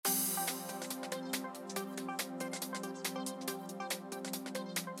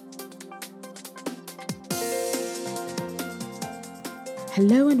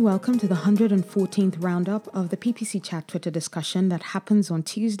Hello and welcome to the 114th roundup of the PPC Chat Twitter discussion that happens on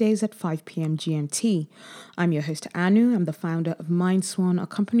Tuesdays at 5 p.m. GMT. I'm your host Anu. I'm the founder of MindSwan, a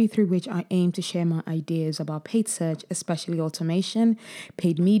company through which I aim to share my ideas about paid search, especially automation,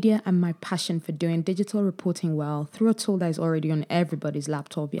 paid media, and my passion for doing digital reporting well through a tool that is already on everybody's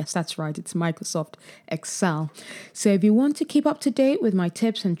laptop. Yes, that's right. It's Microsoft Excel. So if you want to keep up to date with my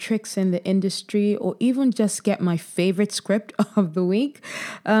tips and tricks in the industry, or even just get my favorite script of the week,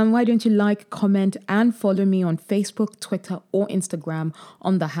 why don't you like, comment, and follow me on Facebook, Twitter, or Instagram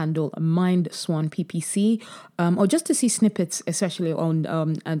on the handle MindSwanPPC, or just to see snippets, especially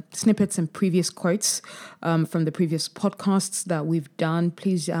on snippets and previous quotes from the previous podcasts that we've done.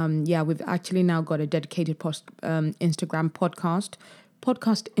 Please, we've actually now got a dedicated Instagram podcast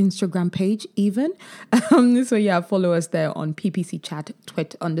Instagram page even. Follow us there on PPC Chat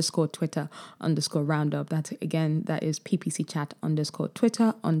Twitter roundup. That is PPC Chat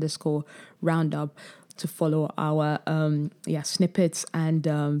Twitter roundup to follow our snippets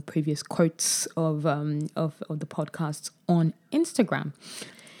and previous quotes of the podcasts on Instagram.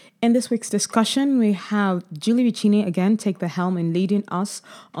 In this week's discussion, we have Julie Vicini again take the helm in leading us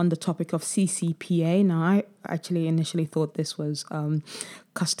on the topic of CCPA. Now, I actually initially thought this was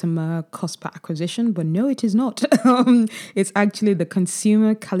customer cost per acquisition, but no, it is not. It's actually the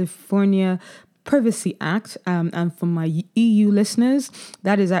Consumer California Privacy Act, and for my EU listeners,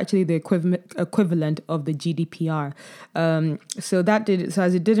 that is actually the equivalent of the GDPR. So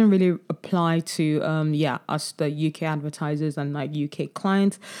as it didn't really apply to us, the UK advertisers and like UK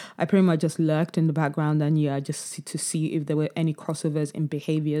clients, I pretty much just lurked in the background and just to see if there were any crossovers in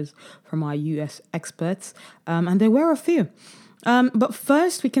behaviors from our US experts, and there were a few. But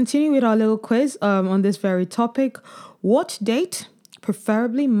first, we continue with our little quiz on this very topic. What date,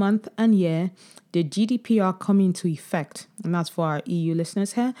 preferably month and year, did GDPR come into effect? And that's for our EU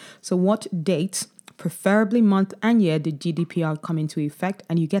listeners here. So what date, preferably month and year, did GDPR come into effect?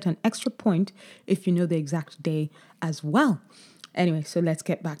 And you get an extra point if you know the exact day as well. Anyway, so let's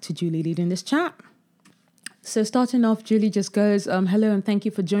get back to Julie leading this chat. So starting off, Julie just goes, hello and thank you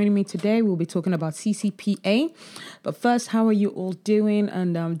for joining me today. We'll be talking about CCPA. But first, how are you all doing?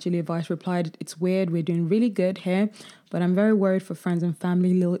 And Julia Weiss replied, it's weird. We're doing really good here, but I'm very worried for friends and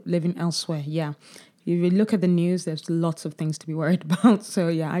family living elsewhere. Yeah. If you look at the news, there's lots of things to be worried about. So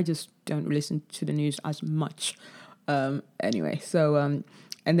yeah, I just don't listen to the news as much.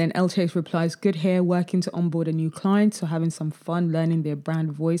 And then LTX replies, good here, working to onboard a new client, so having some fun learning their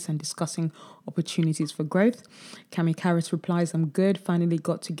brand voice and discussing opportunities for growth. Cami Carrot replies, I'm good, finally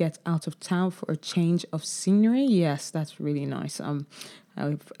got to get out of town for a change of scenery. Yes, that's really nice. I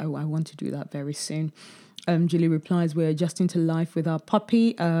want to do that very soon. Julie replies, we're adjusting to life with our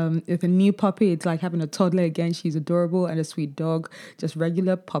puppy. With a new puppy, it's like having a toddler again. She's adorable and a sweet dog. Just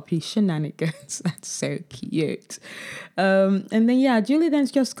regular puppy shenanigans. That's so cute. And then, Julie then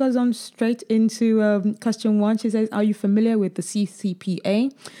just goes on straight into question 1. She says, are you familiar with the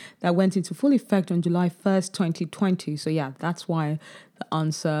CCPA that went into full effect on July 1st, 2020? So yeah, that's why the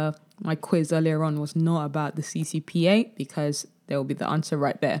answer, my quiz earlier on was not about the CCPA, because there will be the answer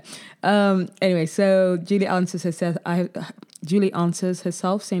right there. So Julie answers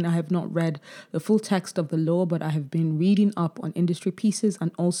herself saying, I have not read the full text of the law, but I have been reading up on industry pieces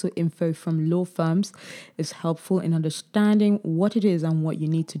and also info from law firms. Is helpful in understanding what it is and what you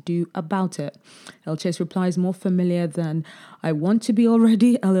need to do about it. LCS replies, more familiar than I want to be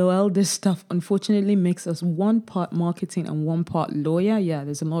already. LOL, this stuff unfortunately makes us one part marketing and one part lawyer. Yeah,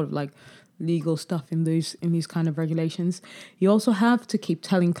 there's a lot of legal stuff in these kind of regulations. You also have to keep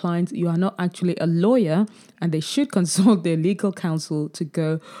telling clients you are not actually a lawyer and they should consult their legal counsel to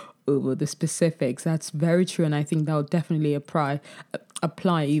go over the specifics. That's very true, and I think that would definitely apply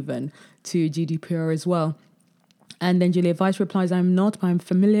even to GDPR as well. And then Julia Weiss replies, I'm not, but I'm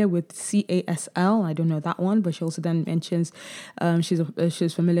familiar with CASL. I don't know that one, but she also then mentions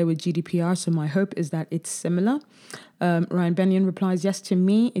she's familiar with GDPR, so my hope is that it's similar. Ryan Benyon replies, yes, to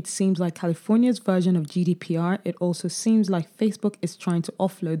me, it seems like California's version of GDPR. It also seems like Facebook is trying to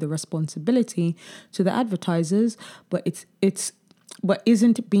offload the responsibility to the advertisers, but but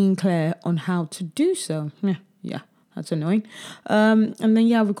isn't being clear on how to do so. Yeah. That's annoying. And then,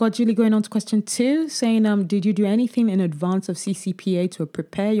 we've got Julie going on to question 2, saying, did you do anything in advance of CCPA to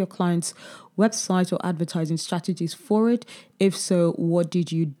prepare your client's website or advertising strategies for it? If so, what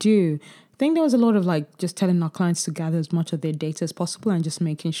did you do? think there was a lot of like just telling our clients to gather as much of their data as possible and just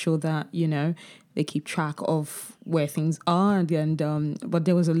making sure that, they keep track of where things are. And but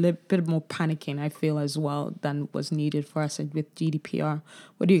there was a little bit more panicking, I feel, as well, than was needed for us with GDPR.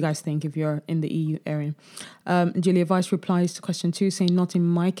 What do you guys think if you're in the EU area? Julia Weiss replies to question 2 saying, not in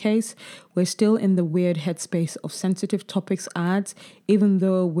my case. We're still in the weird headspace of sensitive topics ads, even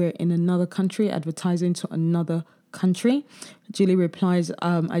though we're in another country advertising to another country. Julie replies,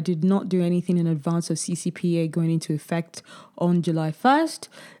 I did not do anything in advance of CCPA going into effect on July 1st.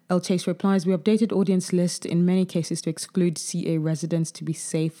 El Chase replies, we updated audience list in many cases to exclude CA residents to be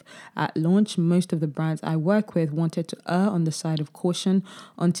safe at launch. Most of the brands I work with wanted to err on the side of caution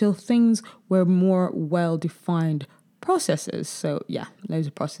until things were more well-defined processes. So yeah, loads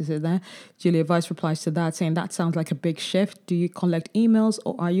of processes there. Julia Weiss replies to that saying, that sounds like a big shift. Do you collect emails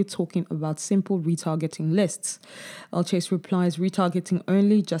or are you talking about simple retargeting lists? El Chase replies, retargeting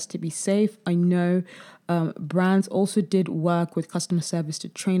only just to be safe. I know brands also did work with customer service to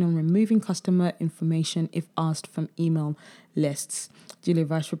train on removing customer information if asked from email lists. Julia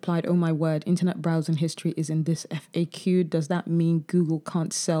Weiss replied, oh my word, internet browsing history is in this FAQ. Does that mean Google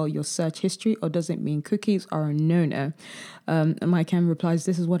can't sell your search history, or does it mean cookies are a no-no? Mike M replies,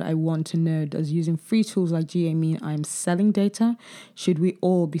 this is what I want to know. Does using free tools like GA mean I'm selling data? Should we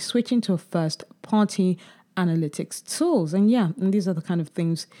all be switching to a first-party analytics tools? And these are the kind of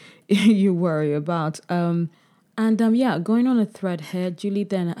things you worry about. Going on a thread here, Julie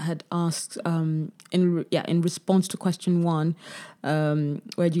then had asked, in response to question 1,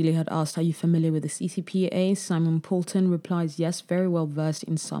 where Julie had asked, are you familiar with the CCPA? Simon Poulton replies, yes, very well versed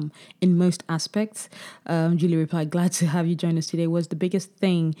in most aspects. Julie replied, glad to have you join us today. What's the biggest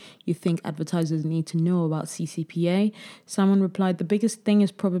thing you think advertisers need to know about CCPA? Simon replied, the biggest thing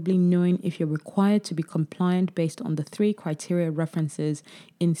is probably knowing if you're required to be compliant based on the 3 criteria references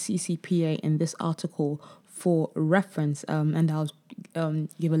in CCPA in this article for reference, and I'll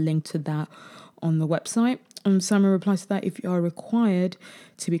give a link to that on the website. Simon replies to that, if you are required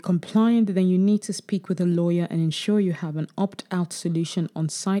to be compliant, then you need to speak with a lawyer and ensure you have an opt-out solution on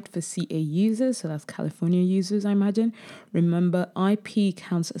site for CA users, so that's California users, I imagine. Remember, IP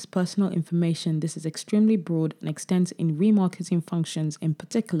counts as personal information. This is extremely broad and extends in remarketing functions in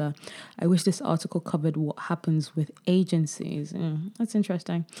particular. I wish this article covered what happens with agencies. That's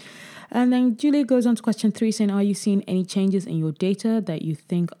interesting. And then Julia goes on to question 3 saying, are you seeing any changes in your data that you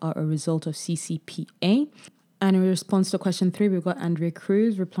think are a result of CCPA? And in response to question 3, we've got Andrea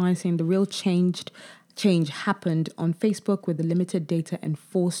Cruz replying saying the real change happened on Facebook with the limited data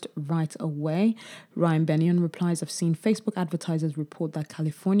enforced right away. Ryan Bennion replies, I've seen Facebook advertisers report that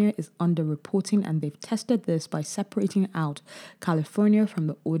California is underreporting, and they've tested this by separating out California from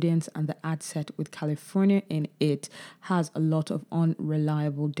the audience, and the ad set with California in it has a lot of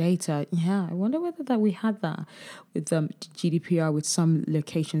unreliable data. Yeah, I wonder whether that we had that with GDPR, with some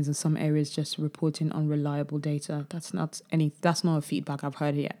locations in some areas just reporting unreliable data. That's not a feedback I've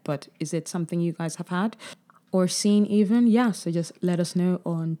heard yet, but is it something you guys have had or seen even? So just let us know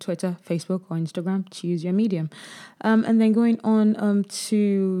on Twitter, Facebook, or Instagram. Choose your medium. And then going on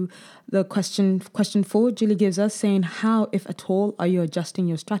to the question 4, Julie gives us saying, how, if at all, are you adjusting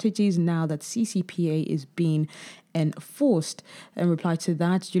your strategies now that CCPA is being enforced? In reply to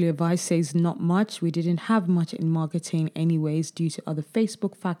that, Julia Weiss says, not much. We didn't have much in marketing anyways due to other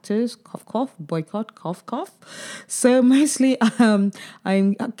Facebook factors, cough, cough, boycott, cough, cough. So mostly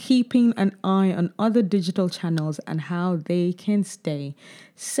I'm keeping an eye on other digital channels and how they can stay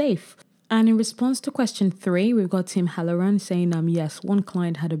safe. And in response to question 3, we've got Tim Halloran saying, yes, one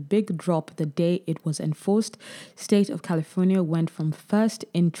client had a big drop the day it was enforced. State of California went from first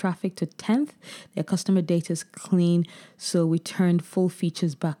in traffic to 10th. Their customer data is clean, so we turned full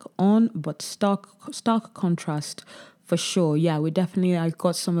features back on, but stark contrast for sure. I've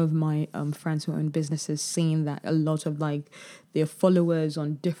got some of my friends who own businesses seeing that a lot of their followers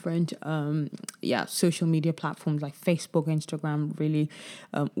on different social media platforms like Facebook, Instagram really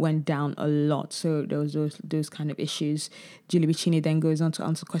went down a lot. So there was those kind of issues. Julie Bicini then goes on to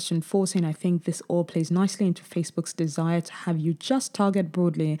answer question 4 saying, I think this all plays nicely into Facebook's desire to have you just target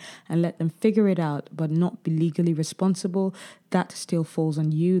broadly and let them figure it out, but not be legally responsible. That still falls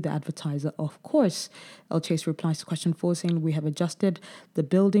on you, the advertiser, of course. El Chase replies to question 4 saying, we have adjusted the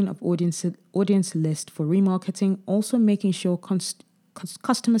building of audience list for remarketing, also making sure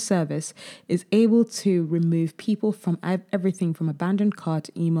customer service is able to remove people from everything from abandoned cart,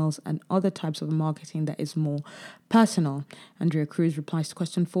 emails, and other types of marketing that is more personal. Andrea Cruz replies to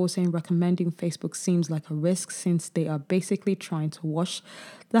question 4 saying, recommending Facebook seems like a risk since they are basically trying to wash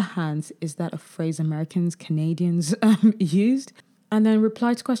the hands. Is that a phrase Canadians used? And then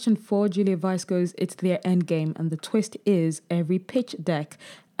reply to question 4, Julia Vice goes, it's their end game. And the twist is every pitch deck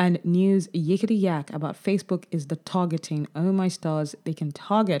and news yickety yak about Facebook is the targeting. Oh my stars, they can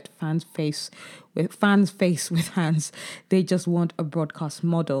target fans' face with hands. They just want a broadcast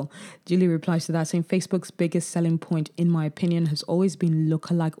model. Julie replies to that saying Facebook's biggest selling point, in my opinion, has always been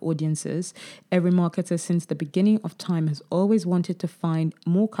lookalike audiences. Every marketer since the beginning of time has always wanted to find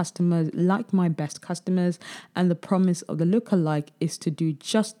more customers like my best customers, and the promise of the lookalike is to do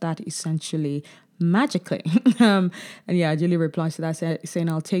just that essentially magically. And yeah, Julie replies to that saying,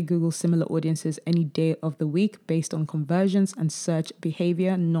 I'll take Google similar audiences any day of the week based on conversions and search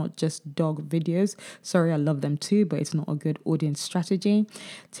behavior, not just dog videos. Sorry, I love them too, but it's not a good audience strategy.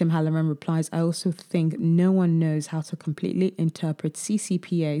 Tim Halloran replies, I also think no one knows how to completely interpret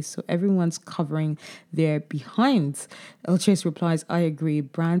CCPA, so everyone's covering their behinds. El Chase replies, I agree.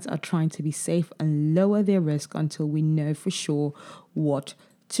 Brands are trying to be safe and lower their risk until we know for sure what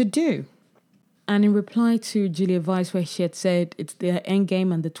to do. And in reply to Julia Vice, where she had said it's their end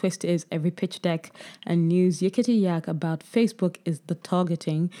game and the twist is every pitch deck and news yickety yak about Facebook is the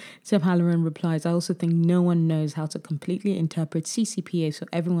targeting, Tim Halloran replies, I also think no one knows how to completely interpret CCPA, so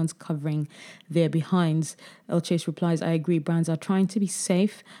everyone's covering their behinds. El Chase replies, I agree, brands are trying to be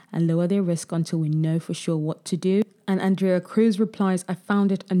safe and lower their risk until we know for sure what to do. And Andrea Cruz replies, I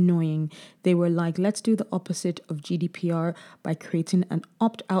found it annoying. They were like, let's do the opposite of GDPR by creating an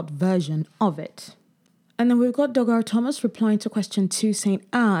opt-out version of it. And then we've got Dogar Thomas replying to question 2 saying,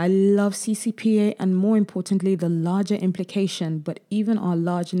 I love CCPA and more importantly, the larger implication, but even our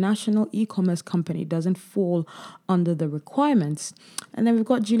large national e-commerce company doesn't fall under the requirements. And then we've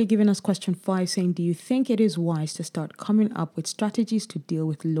got Julie giving us question 5 saying, do you think it is wise to start coming up with strategies to deal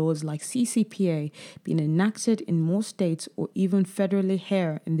with laws like CCPA being enacted in more states or even federally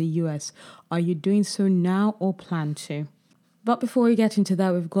here in the US? Are you doing so now or plan to? But before we get into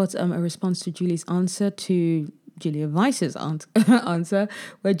that, we've got a response to Julie's answer to Julia Vice's answer,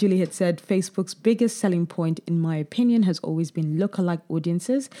 where Julie had said, Facebook's biggest selling point, in my opinion, has always been lookalike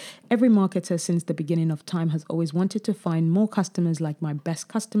audiences. Every marketer since the beginning of time has always wanted to find more customers like my best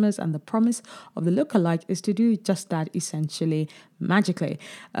customers, and the promise of the lookalike is to do just that essentially magically.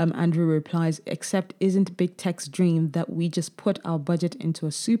 Andrew replies, except isn't big tech's dream that we just put our budget into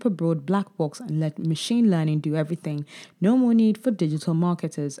a super broad black box and let machine learning do everything? No more need for digital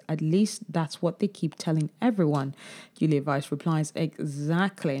marketers. At least that's what they keep telling everyone. Julia Vice replies,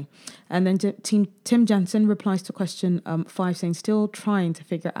 exactly. And then Tim Jansen replies to question 5 saying, still trying to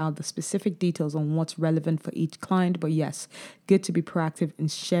figure out the specific details on what's relevant for each client, but yes, good to be proactive in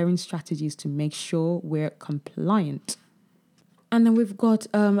sharing strategies to make sure we're compliant. And then we've got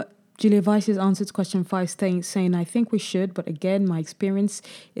Julia Vice's answer to question 5 saying, I think we should, but again, my experience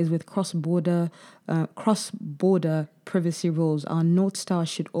is with cross-border privacy rules. Our North Star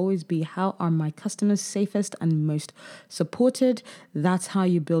should always be, how are my customers safest and most supported? That's how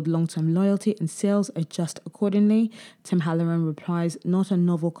you build long-term loyalty, and sales adjust accordingly. Tim Halloran replies, not a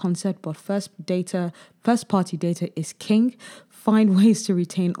novel concept, but first-party data is king. Find ways to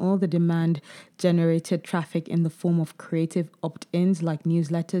retain all the demand-generated traffic in the form of creative opt-ins like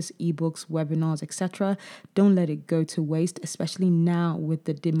newsletters, ebooks, webinars, etc. Don't let it go to waste, especially now with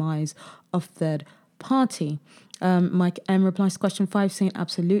the demise of third party. Mike M replies to question 5 saying,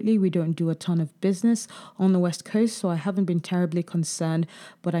 absolutely, we don't do a ton of business on the West Coast, so I haven't been terribly concerned,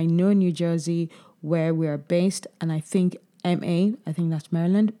 but I know New Jersey, where we are based, and I think I think that's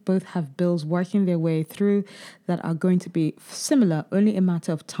Maryland, both have bills working their way through that are going to be similar, only a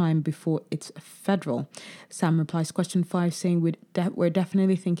matter of time before it's federal. Sam replies to question 5 saying, we're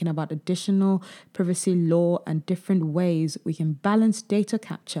definitely thinking about additional privacy law and different ways we can balance data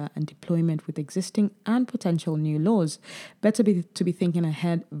capture and deployment with existing and potential new laws. Better to be thinking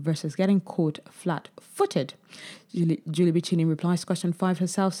ahead versus getting caught flat-footed. Julie Bicini replies to question 5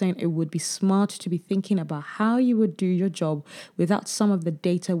 herself saying, it would be smart to be thinking about how you would do your job without some of the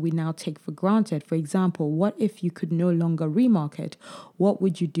data we now take for granted. For example, what if you could no longer remarket? What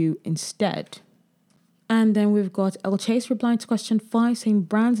would you do instead? And then we've got El Chase replying to question 5 saying,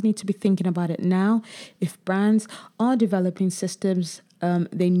 brands need to be thinking about it now. If brands are developing systems,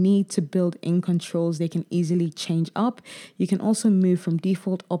 they need to build in controls they can easily change up. You can also move from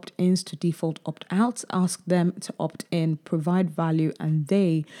default opt-ins to default opt-outs. Ask them to opt in, provide value, and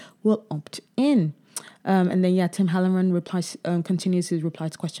they will opt in. And then, Tim Halloran continues his reply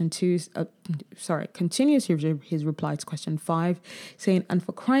to question continues his reply to question 5, saying, and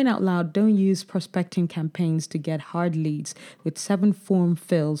for crying out loud, don't use prospecting campaigns to get hard leads with 7 form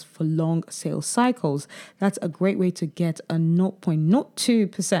fills for long sales cycles. That's a great way to get a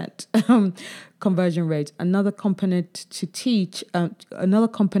 0.02% conversion rate. Another component to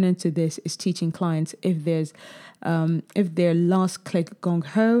this is teaching clients if they're last click gung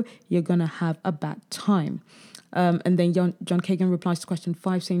ho, you're gonna have a bad time. And then John Kagan replies to question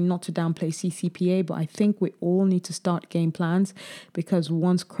 5, saying not to downplay CCPA, but I think we all need to start game plans, because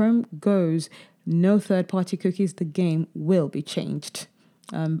once Chrome goes no third-party cookies, the game will be changed.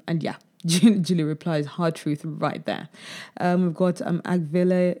 And yeah, Julie replies, hard truth right there. We've got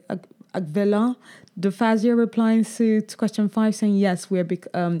Agvila DeFazio replying to question 5, saying yes,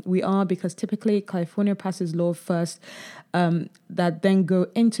 we are, because typically California passes law first that then go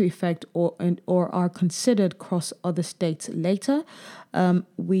into effect or are considered across other states later.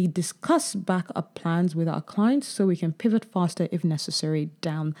 We discuss backup plans with our clients so we can pivot faster if necessary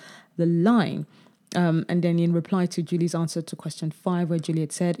down the line. And then in reply to Julie's answer to question 5, where Julie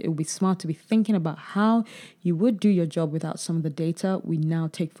had said it would be smart to be thinking about how you would do your job without some of the data we now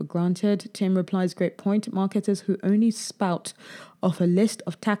take for granted, Tim replies, great point. Marketers who only spout off a list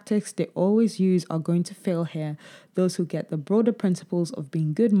of tactics they always use are going to fail here. Those who get the broader principles of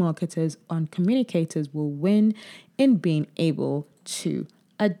being good marketers and communicators will win in being able to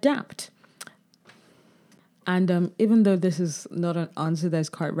adapt. And even though this is not an answer that's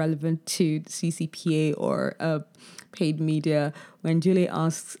quite relevant to CCPA or paid media, when Julie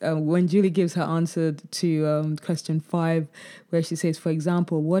gives her answer to question 5, where she says, for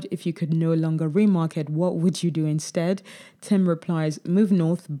example, what if you could no longer remarket? What would you do instead? Tim replies, move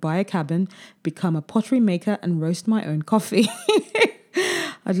north, buy a cabin, become a pottery maker, and roast my own coffee.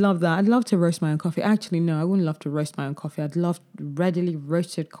 I'd love that. I'd love to roast my own coffee. Actually, no, I wouldn't love to roast my own coffee. I'd love readily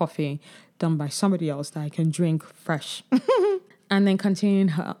roasted coffee done by somebody else that I can drink fresh. And then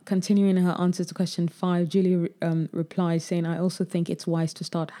continuing her answer to question 5, Julie replies saying, I also think it's wise to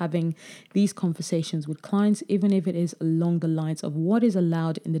start having these conversations with clients, even if it is along the lines of what is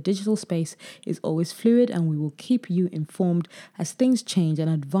allowed in the digital space is always fluid, and we will keep you informed as things change and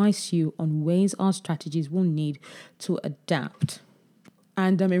advise you on ways our strategies will need to adapt.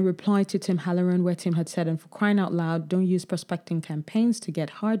 And in reply to Tim Halloran, where Tim had said, and for crying out loud, don't use prospecting campaigns to get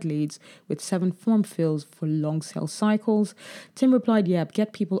hard leads with 7 form fills for long sales cycles, Tim replied,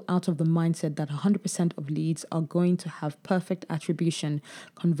 get people out of the mindset that 100% of leads are going to have perfect attribution.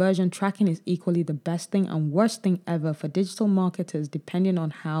 Conversion tracking is equally the best thing and worst thing ever for digital marketers, depending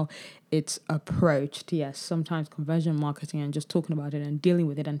on how it's approached. Yes, sometimes conversion marketing and just talking about it and dealing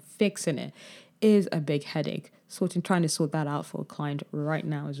with it and fixing it is a big headache. Trying to sort that out for a client right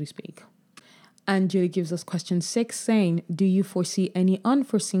now as we speak. And Julie gives us question 6, saying, do you foresee any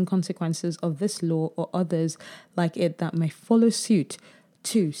unforeseen consequences of this law or others like it that may follow suit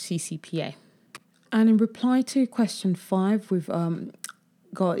to CCPA? And in reply to question 5, we've in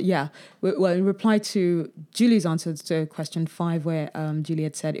reply to Julie's answer to question 5, where Julie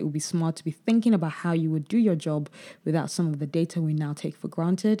had said it would be smart to be thinking about how you would do your job without some of the data we now take for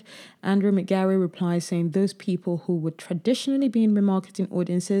granted, Andrew McGarry replies saying, those people who would traditionally be in remarketing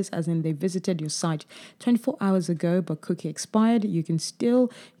audiences, as in they visited your site 24 hours ago but cookie expired, you can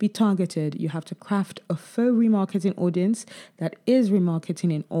still be targeted. You have to craft a faux remarketing audience that is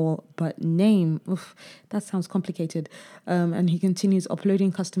remarketing in all but name. Oof, that sounds complicated. And he continues,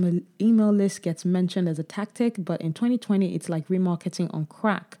 uploading customer email list gets mentioned as a tactic, but in 2020 it's like remarketing on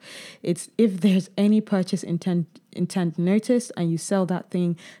crack. It's if there's any purchase intent notice and you sell that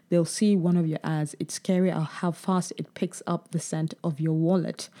thing, they'll see one of your ads. It's scary how fast it picks up the scent of your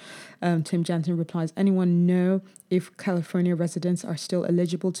wallet. Tim Jansen replies, anyone know if California residents are still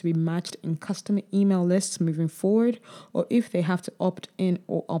eligible to be matched in customer email lists moving forward, or if they have to opt in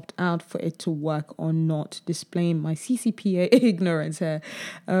or opt out for it to work or not? Displaying my CCPA ignorance here.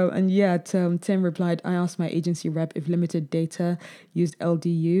 Tim replied, I asked my agency rep if limited data used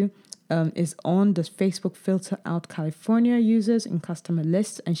LDU is on. Does Facebook filter out California users in customer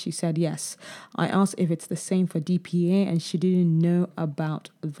lists? And she said yes. I asked if it's the same for DPA, and she didn't know about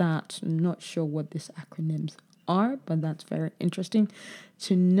that. Not sure what these acronyms are, but that's very interesting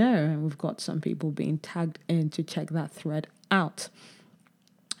to know. And we've got some people being tagged in to check that thread out.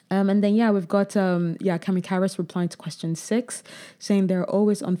 We've got Kami Karis replying to question 6, saying there are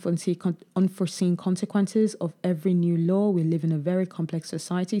always unforeseen consequences of every new law. We live in a very complex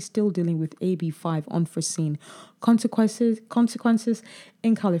society, still dealing with AB5 unforeseen consequences.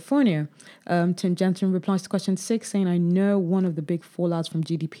 in California. Tim Jensen replies to question 6 saying, I know one of the big fallouts from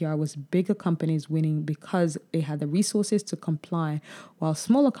GDPR was bigger companies winning because they had the resources to comply, while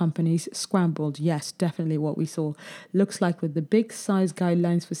smaller companies scrambled. Yes, definitely what we saw. Looks like with the big size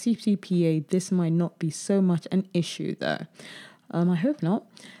guidelines for CCPA, this might not be so much an issue though. I hope not.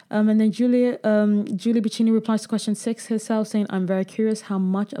 And then Julie Bicini replies to question 6 herself saying, I'm very curious how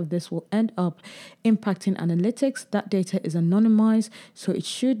much of this will end up impacting analytics. That data is anonymized, so it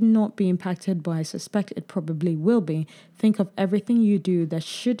should not be impacted, but I suspect it probably will be. Think of everything you do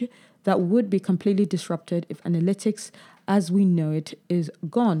that would be completely disrupted if analytics as we know it is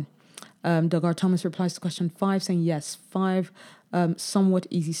gone. Doug R. Thomas replies to question 5 saying, yes, 5 somewhat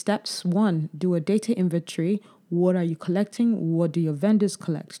easy steps. 1, do a data inventory. What are you collecting? What do your vendors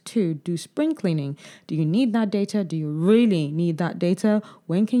collect? 2, do spring cleaning. Do you need that data? Do you really need that data?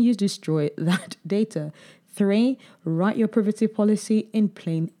 When can you destroy that data? 3, write your privacy policy in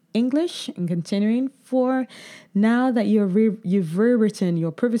plain English. And continuing, 4, now that you've rewritten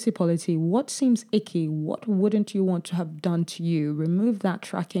your privacy policy, what seems icky? What wouldn't you want to have done to you? Remove that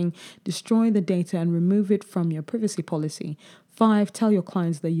tracking, destroy the data, and remove it from your privacy policy. 5, tell your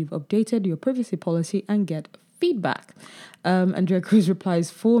clients that you've updated your privacy policy and get feedback. Andrea Cruz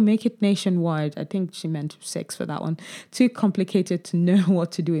replies, 4, make it nationwide. I think she meant 6 for that one. Too complicated to know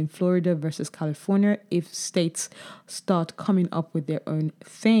what to do in Florida versus California if states start coming up with their own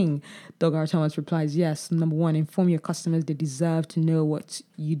thing. Doug R. Thomas replies, yes, number 1, inform your customers they deserve to know what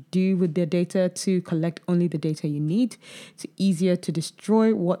you do with their data. 2, collect only the data you need. It's easier to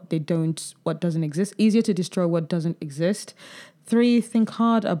destroy what doesn't exist. Easier to destroy what doesn't exist. 3, think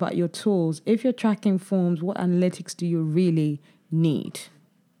hard about your tools. If you're tracking forms, what analytics do you really need?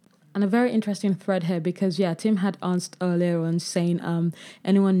 And a very interesting thread here because, Tim had asked earlier on saying,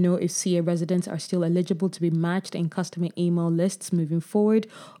 anyone know if CA residents are still eligible to be matched in customer email lists moving forward,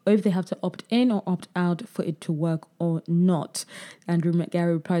 or if they have to opt in or opt out for it to work or not? Andrew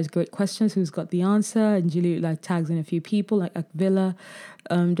McGarry replies, great questions. Who's got the answer? And Julie tags in a few people like Akvila.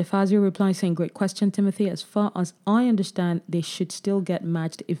 DeFazio replies saying, great question, Timothy. As far as I understand, they should still get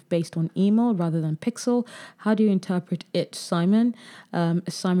matched if based on email rather than pixel. How do you interpret it, Simon?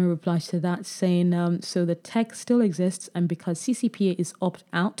 Simon replies to that saying, so the tech still exists, and because CCPA is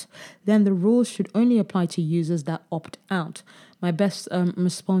opt-out, then the rules should only apply to users that opt out. My best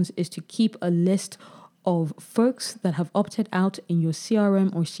response is to keep a list of folks that have opted out in your CRM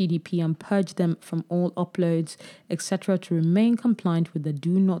or CDP and purge them from all uploads, etc., to remain compliant with the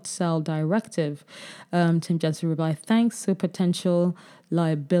Do Not Sell directive. Tim Jensen replied, thanks. So potential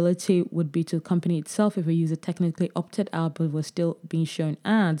liability would be to the company itself if a user technically opted out but was still being shown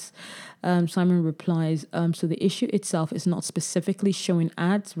ads. Simon replies, so the issue itself is not specifically showing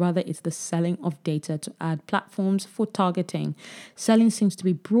ads, rather it's the selling of data to ad platforms for targeting. Selling seems to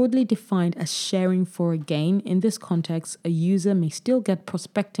be broadly defined as sharing for a gain. In this context, a user may still get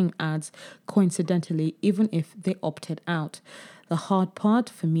prospecting ads coincidentally, even if they opted out. The hard part,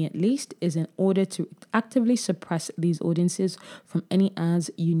 for me at least, is in order to actively suppress these audiences from any ads,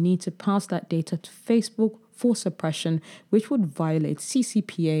 you need to pass that data to Facebook for suppression, which would violate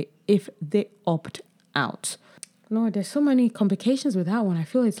CCPA if they opt out. Lord, there's so many complications with that one. I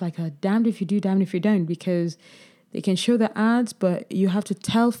feel it's like a damned if you do, damned if you don't, because they can show the ads, but you have to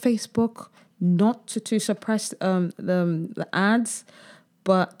tell Facebook not to suppress the ads,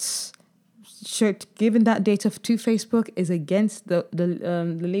 but giving that data to Facebook is against the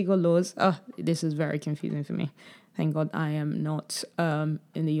legal laws. This is very confusing for me. Thank God I am not in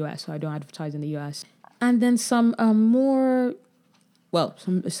the US, so I don't advertise in the US. And then some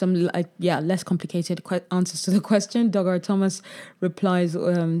less complicated answers to the question. Doug R. Thomas replies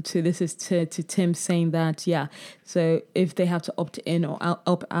to Tim saying that, so if they have to opt in or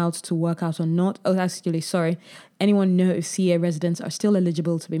opt out to work out or not. Anyone know if CA residents are still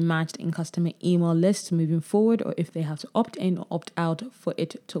eligible to be matched in customer email lists moving forward, or if they have to opt in or opt out for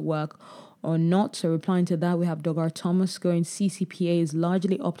it to work or not? So replying to that, we have Doug R. Thomas going, CCPA is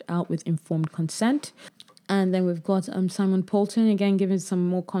largely opt out with informed consent. And then we've got Simon Polton, again, giving some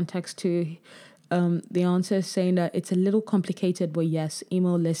more context to the answer, saying that it's a little complicated, but yes,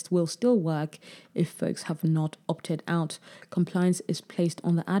 email list will still work if folks have not opted out. Compliance is placed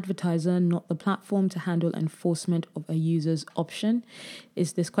on the advertiser, not the platform, to handle enforcement of a user's option.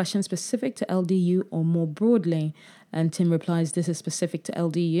 Is this question specific to LDU or more broadly? And Tim replies, this is specific to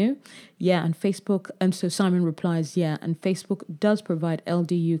LDU. And Facebook, and so Simon replies, and Facebook does provide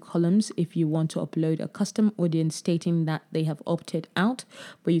LDU columns if you want to upload a custom audience stating that they have opted out,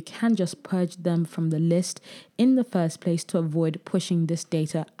 but you can just purge them from the list in the first place to avoid pushing this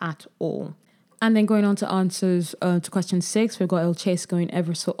data at all. And then going on to answers to question 6, we've got El Chase going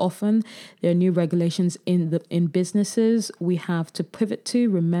ever so often. There are new regulations in businesses we have to pivot to.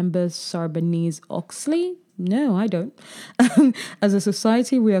 Remember Sarbanes-Oxley? No, I don't. As a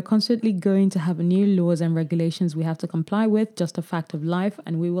society, we are constantly going to have new laws and regulations we have to comply with, just a fact of life,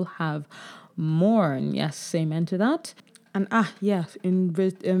 and we will have more. And yes, amen to that. And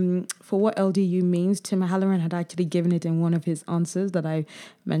for what LDU means, Tim Halloran had actually given it in one of his answers that I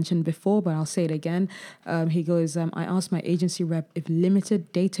mentioned before, but I'll say it again. He goes, I asked my agency rep if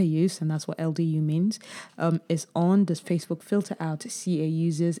limited data use, and that's what LDU means, is on. Does Facebook filter out CA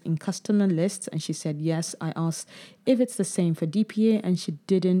users in customer lists? And she said yes. I asked if it's the same for DPA, and she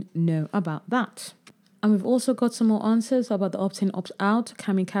didn't know about that. And we've also got some more answers about the opt-in, opt-out.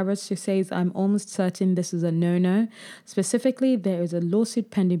 Cami Carrots, she says, I'm almost certain this is a no-no. Specifically, there is a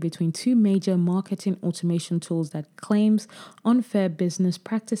lawsuit pending between two major marketing automation tools that claims unfair business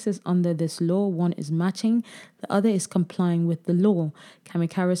practices under this law. One is matching, the other is complying with the law. Cami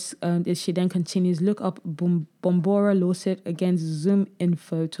Carrots, she then continues, look up Bombora lawsuit against Zoom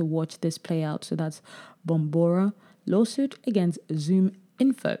Info to watch this play out. So that's Bombora lawsuit against Zoom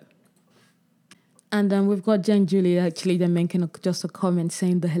Info. And then we've got Jen Julie actually then making just a comment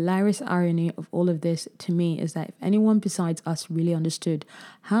saying the hilarious irony of all of this to me is that if anyone besides us really understood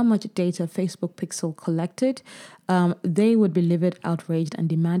how much data Facebook Pixel collected, they would be livid, outraged, and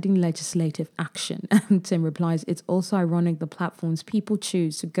demanding legislative action. And Tim replies, it's also ironic the platforms people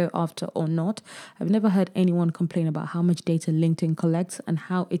choose to go after or not. I've never heard anyone complain about how much data LinkedIn collects and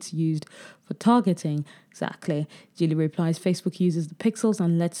how it's used for targeting. Exactly. Julie replies, Facebook uses the pixels,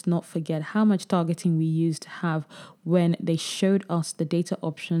 and let's not forget how much targeting we used to have when they showed us the data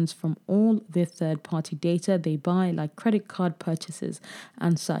options from all their third-party data they buy, like credit card purchases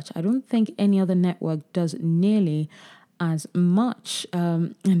and such. I don't think any other network does nearly as much.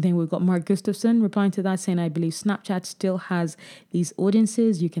 And then we've got Mark Gustafson replying to that saying, I believe Snapchat still has these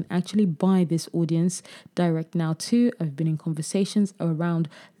audiences. You can actually buy this audience direct now too. I've been in conversations around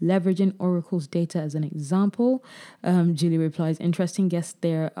leveraging Oracle's data as an example. Julie replies, interesting. Guess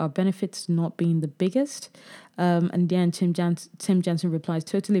there are benefits not being the biggest. And then Tim Jensen replies,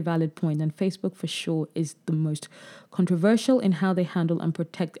 totally valid point. And Facebook for sure is the most controversial in how they handle and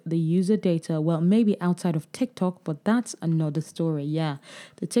protect the user data. Well, maybe outside of TikTok, but that's another story. Yeah,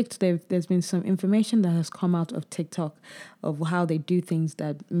 the TikTok, there's been some information that has come out of TikTok of how they do things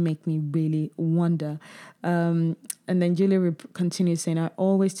that make me really wonder. And then Julia continues saying, I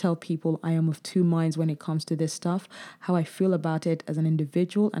always tell people I am of two minds when it comes to this stuff, how I feel about it as an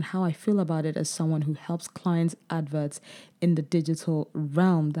individual and how I feel about it as someone who helps clients adverts in the digital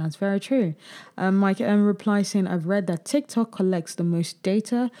realm. That's very true. Mike replies saying, I've read that TikTok collects the most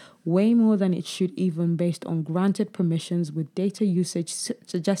data, way more than it should, even based on granted permissions, with data usage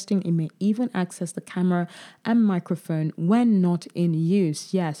suggesting it may even access the camera and microphone when not in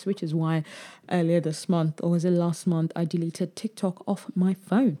use. Yes, which is why earlier this month, or was it last month, I deleted TikTok off my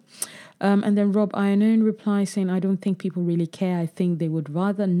phone. And then Rob Ionon replies saying, I don't think people really care. I think they would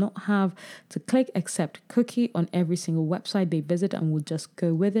rather not have to click accept cookie on every single website they visit and will just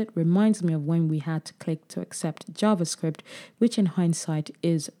go with it. Reminds me of when we had to click to accept JavaScript, which in hindsight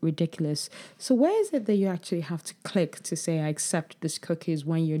is ridiculous. So where is it that you actually have to click to say I accept this cookies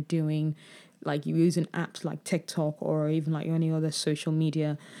when you're doing, like, you're using apps like TikTok or even like any other social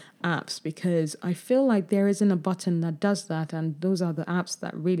media apps? Because I feel like there isn't a button that does that, and those are the apps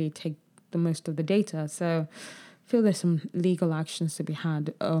that really take the most of the data. So I feel there's some legal actions to be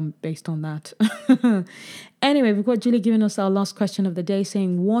had based on that. Anyway, we've got Julie giving us our last question of the day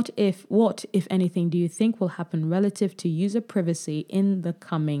saying, what if anything do you think will happen relative to user privacy in the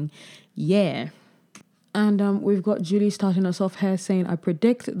coming year? And we've got Julie starting us off here saying, I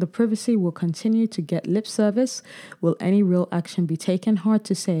predict the privacy will continue to get lip service. Will any real action be taken? Hard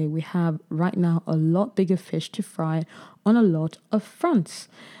to say. We have right now a lot bigger fish to fry on a lot of fronts.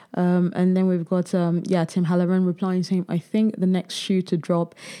 And then we've got, Tim Halloran replying saying, I think the next shoe to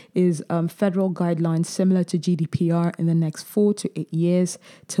drop is federal guidelines similar to GDPR in the next 4 to 8 years.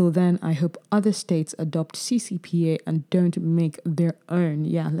 Till then, I hope other states adopt CCPA and don't make their own.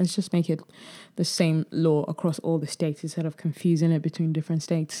 Yeah, let's just make it the same law across all the states instead of confusing it between different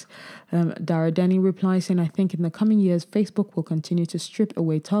states. Dara Denny replies saying, I think in the coming years, Facebook will continue to strip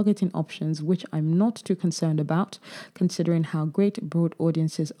away targeting options, which I'm not too concerned about. considering how great broad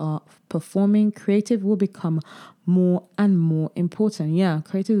audiences are performing, creative will become more and more important. Yeah,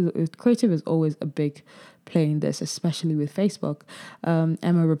 creative is always a big play in this, especially with Facebook.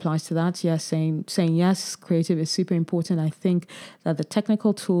 Emma replies to that, yes, saying yes, creative is super important. I think that the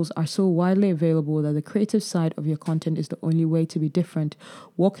technical tools are so widely available that the creative side of your content is the only way to be different.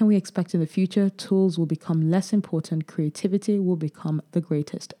 What can we expect in the future? Tools will become less important. Creativity will become the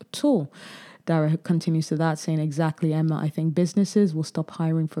greatest tool. Dara continues to that, saying, exactly, Emma, I think businesses will stop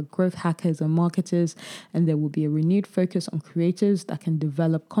hiring for growth hackers and marketers, and there will be a renewed focus on creators that can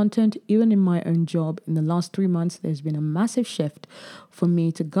develop content. Even in my own job, in the last 3 months, there's been a massive shift for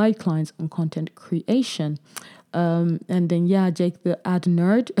me to guide clients on content creation. And then, Jake, the ad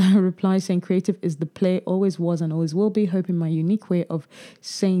nerd, replies saying, creative is the play, always was and always will be. Hoping my unique way of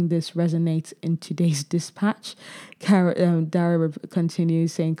saying this resonates in today's dispatch. Dara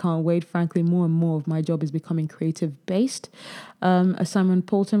continues saying, can't wait. Frankly, more and more of my job is becoming creative based. Simon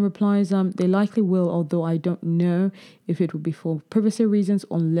Polton replies, they likely will, although I don't know if it will be for privacy reasons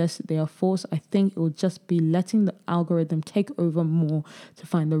unless they are forced. I think it will just be letting the algorithm take over more to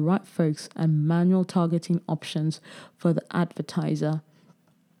find the right folks and manual targeting options for the advertiser.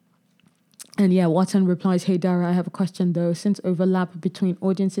 And Watson replies, hey Dara, I have a question though. Since overlap between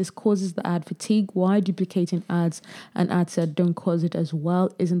audiences causes the ad fatigue, why duplicating ads and ad set don't cause it as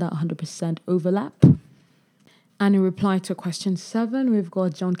well? Isn't that 100% overlap? And in reply to question 7, we've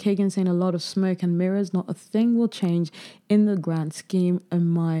got John Kagan saying, a lot of smoke and mirrors, not a thing will change in the grand scheme, in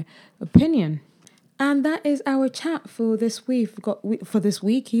my opinion. And that is our chat for this week. For this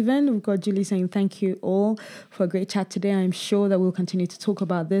week even. We've got Julie saying thank you all for a great chat today. I'm sure that we'll continue to talk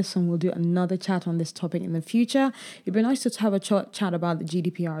about this and we'll do another chat on this topic in the future. It'd be nice to have a chat about the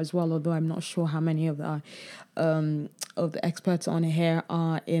GDPR as well, although I'm not sure how many of the experts on here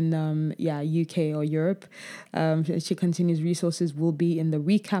are in UK or Europe. She continues, resources will be in the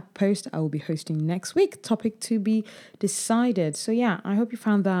recap post I will be hosting next week. Topic to be decided. So I hope you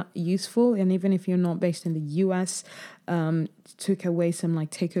found that useful. And even if you're not based in the US, took away some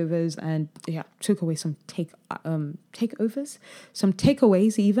takeovers and took away some takeovers, some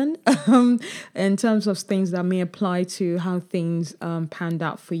takeaways even in terms of things that may apply to how things panned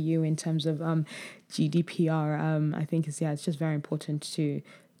out for you in terms of GDPR. I think it's just very important to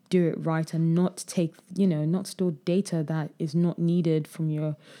do it right and not not store data that is not needed from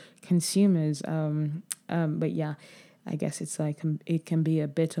your consumers. But I guess it's it can be a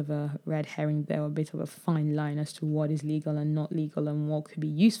bit of a red herring there, a bit of a fine line as to what is legal and not legal and what could be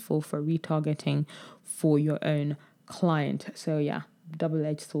useful for retargeting for your own client. So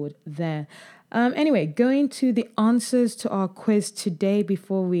double-edged sword there. Anyway, going to the answers to our quiz today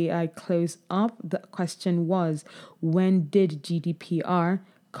before we close up. The question was, when did GDPR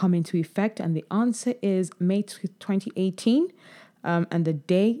come into effect? And the answer is May 2018. And the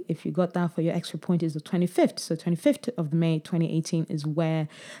day, if you got that for your extra point, is the 25th. So 25th of May 2018 is where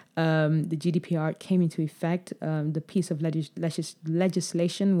the GDPR came into effect. The piece of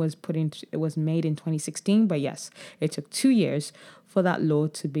legislation was made in 2016. But yes, it took 2 years for that law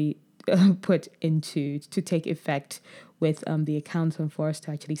to be to take effect with the accountant, for us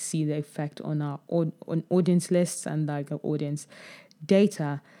to actually see the effect on our on audience lists and our audience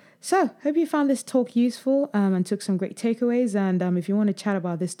data. So, hope you found this talk useful and took some great takeaways. And if you want to chat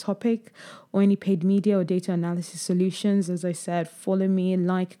about this topic or any paid media or data analysis solutions, as I said, follow me,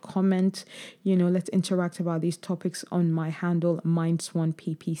 comment, let's interact about these topics on my handle,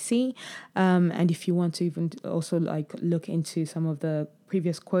 MindSwanPPC. And if you want to even also look into some of the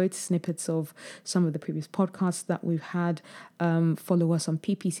previous quotes, snippets of some of the previous podcasts that we've had, follow us on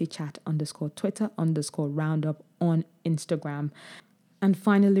PPC Chat _Twitter _roundup on Instagram. And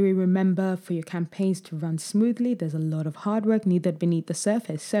finally, remember, for your campaigns to run smoothly, there's a lot of hard work needed beneath the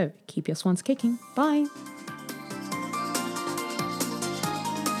surface. So keep your swans kicking. Bye.